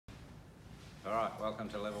Alright, welcome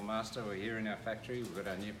to LevelMaster. We're here in our factory. We've got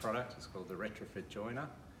our new product. It's called the Retrofit Joiner,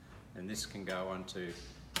 and this can go onto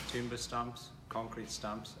timber stumps, concrete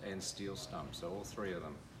stumps and steel stumps, so all three of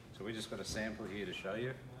them. So we just got a sample here to show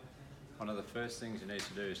you. One of the first things you need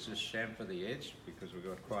to do is just chamfer the edge, because we've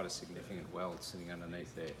got quite a significant weld sitting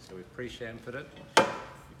underneath there. So we've pre-chamfered it. You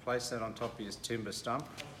place that on top of your timber stump.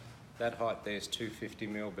 That height there is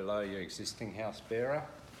 250mm below your existing house bearer.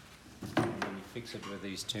 And then you fix it with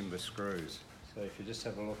these timber screws. So if you just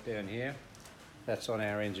have a look down here, that's on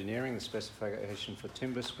our engineering, the specification for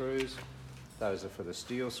timber screws. Those are for the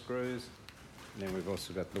steel screws. And then we've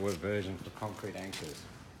also got the version for concrete anchors.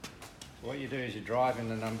 So what you do is you drive in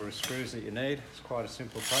the number of screws that you need. It's quite a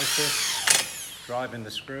simple process. Drive in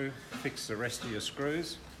the screw, fix the rest of your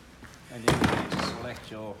screws, and you need to select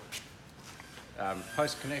your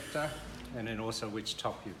post connector and then also which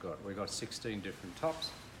top you've got. We've got 16 different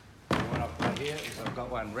tops. And what I've got here is I've got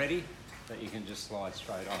one ready that you can just slide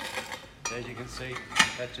straight on. As you can see,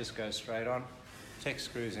 that just goes straight on. Tech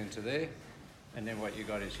screws into there, and then what you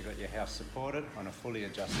got is you got your house supported on a fully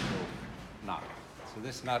adjustable nut. So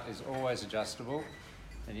this nut is always adjustable,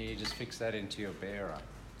 and you just fix that into your bearer.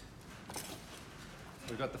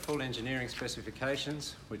 We've got the full engineering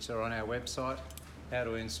specifications, which are on our website. How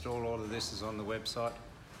to install all of this is on the website.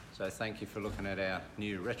 So thank you for looking at our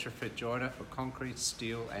new Retrofit Joiner for concrete,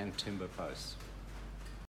 steel and timber posts.